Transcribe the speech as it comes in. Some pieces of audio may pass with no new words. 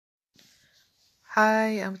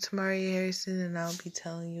Hi, I'm Tamari Harrison, and I'll be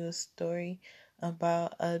telling you a story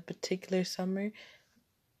about a particular summer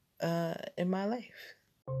in my life.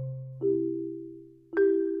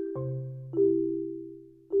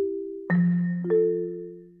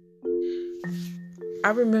 I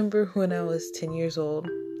remember when I was 10 years old,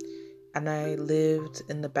 and I lived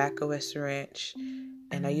in the back of Western Ranch,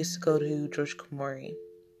 and I used to go to George Kamori.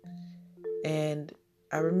 And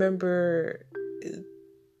I remember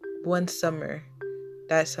one summer,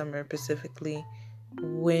 that summer specifically,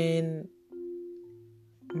 when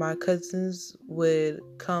my cousins would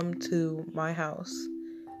come to my house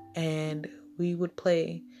and we would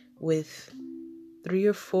play with 3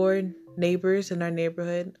 or 4 neighbors in our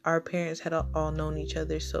neighborhood. Our parents had all known each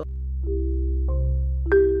other, so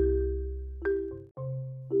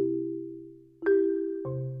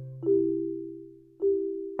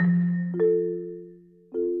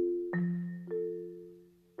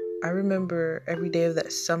I remember every day of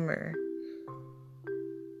that summer,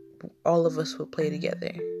 all of us would play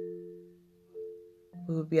together.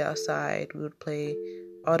 We would be outside, we would play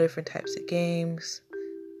all different types of games.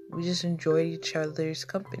 We just enjoyed each other's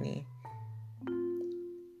company.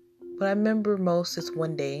 What I remember most is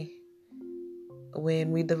one day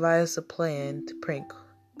when we devised a plan to prank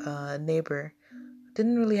a neighbor who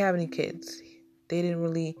didn't really have any kids. They didn't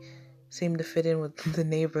really seem to fit in with the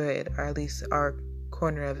neighborhood, or at least our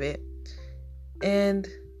corner of it. And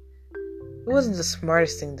it wasn't the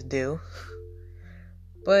smartest thing to do,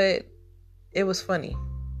 but it was funny.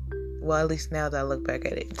 Well, at least now that I look back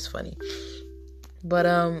at it, it's funny. But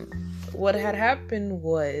what had happened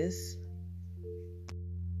was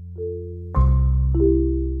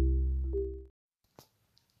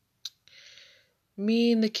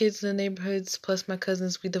me and the kids in the neighborhoods plus my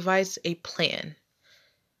cousins, we devised a plan.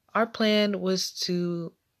 Our plan was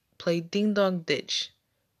to play Ding Dong Ditch,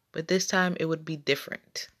 but this time it would be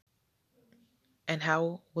different. And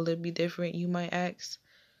how will it be different, you might ask?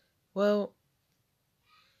 Well,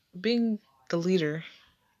 being the leader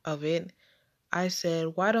of it, I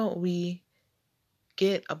said, why don't we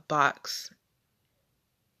get a box,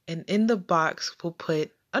 and in the box we'll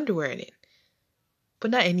put underwear in it.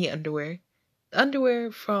 But not any underwear. The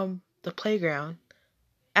underwear from the playground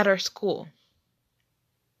at our school.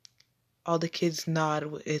 All the kids nod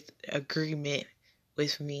with agreement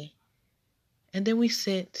with me. And then we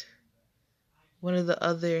sent one of the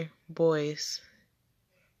other boys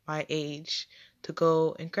my age to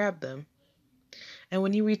go and grab them. And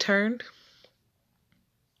when he returned,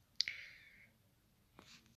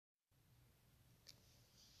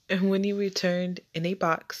 in a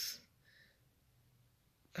box,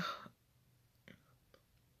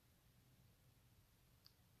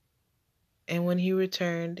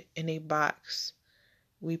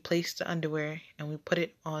 we placed the underwear and we put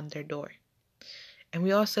it on their door. And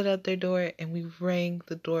we all sat at their door and we rang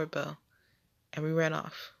the doorbell and we ran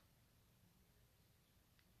off.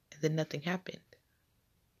 And then nothing happened.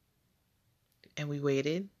 And we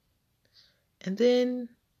waited. And then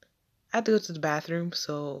I had to go to the bathroom,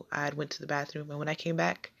 so I went to the bathroom. And when I came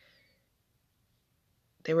back,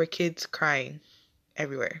 there were kids crying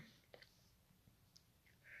everywhere.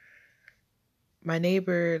 My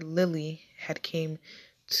neighbor Lily had came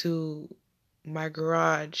to my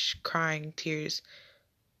garage crying, tears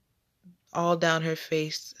all down her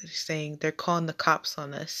face, saying they're calling the cops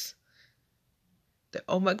on us.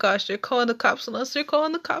 Oh my gosh, they're calling the cops on us. They're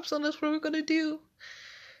calling the cops on us. What are we going to do?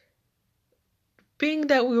 Being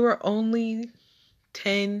that we were only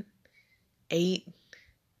 10, 8,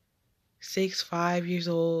 6, 5 years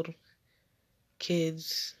old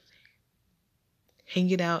kids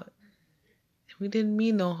hanging out, we didn't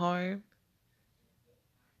mean no harm.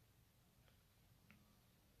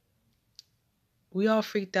 We all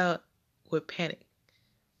freaked out with panic.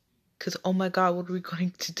 Because, oh my God, what are we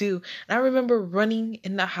going to do? And I remember running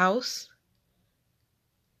in the house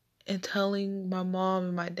and telling my mom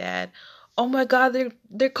and my dad, oh my God,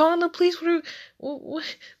 they're calling the police.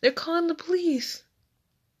 What? They're calling the police.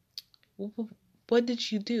 What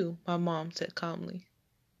did you do? My mom said calmly.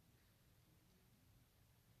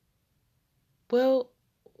 Well,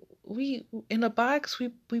 we in a box,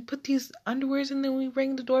 we put these underwears and then we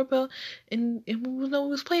rang the doorbell and we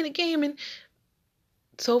was playing a game, and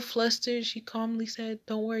so flustered she calmly said,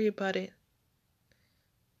 don't worry about it.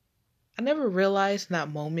 I never realized in that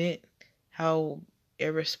moment how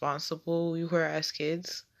irresponsible we were as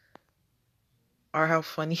kids, or how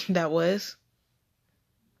funny that was.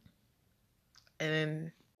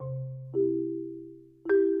 And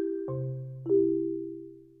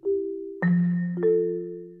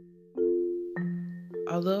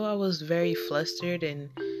although I was very flustered and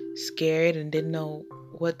scared and didn't know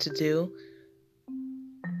what to do.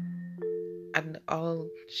 And all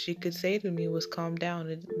she could say to me was, calm down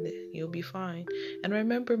and you'll be fine. And I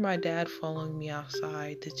remember my dad following me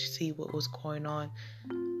outside to see what was going on.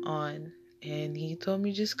 And he told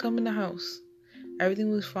me, just come in the house.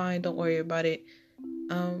 Everything was fine. Don't worry about it.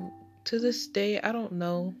 To this day, I don't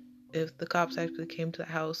know if the cops actually came to the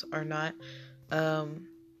house or not.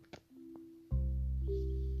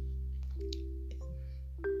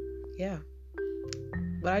 Yeah.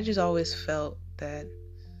 But I just always felt that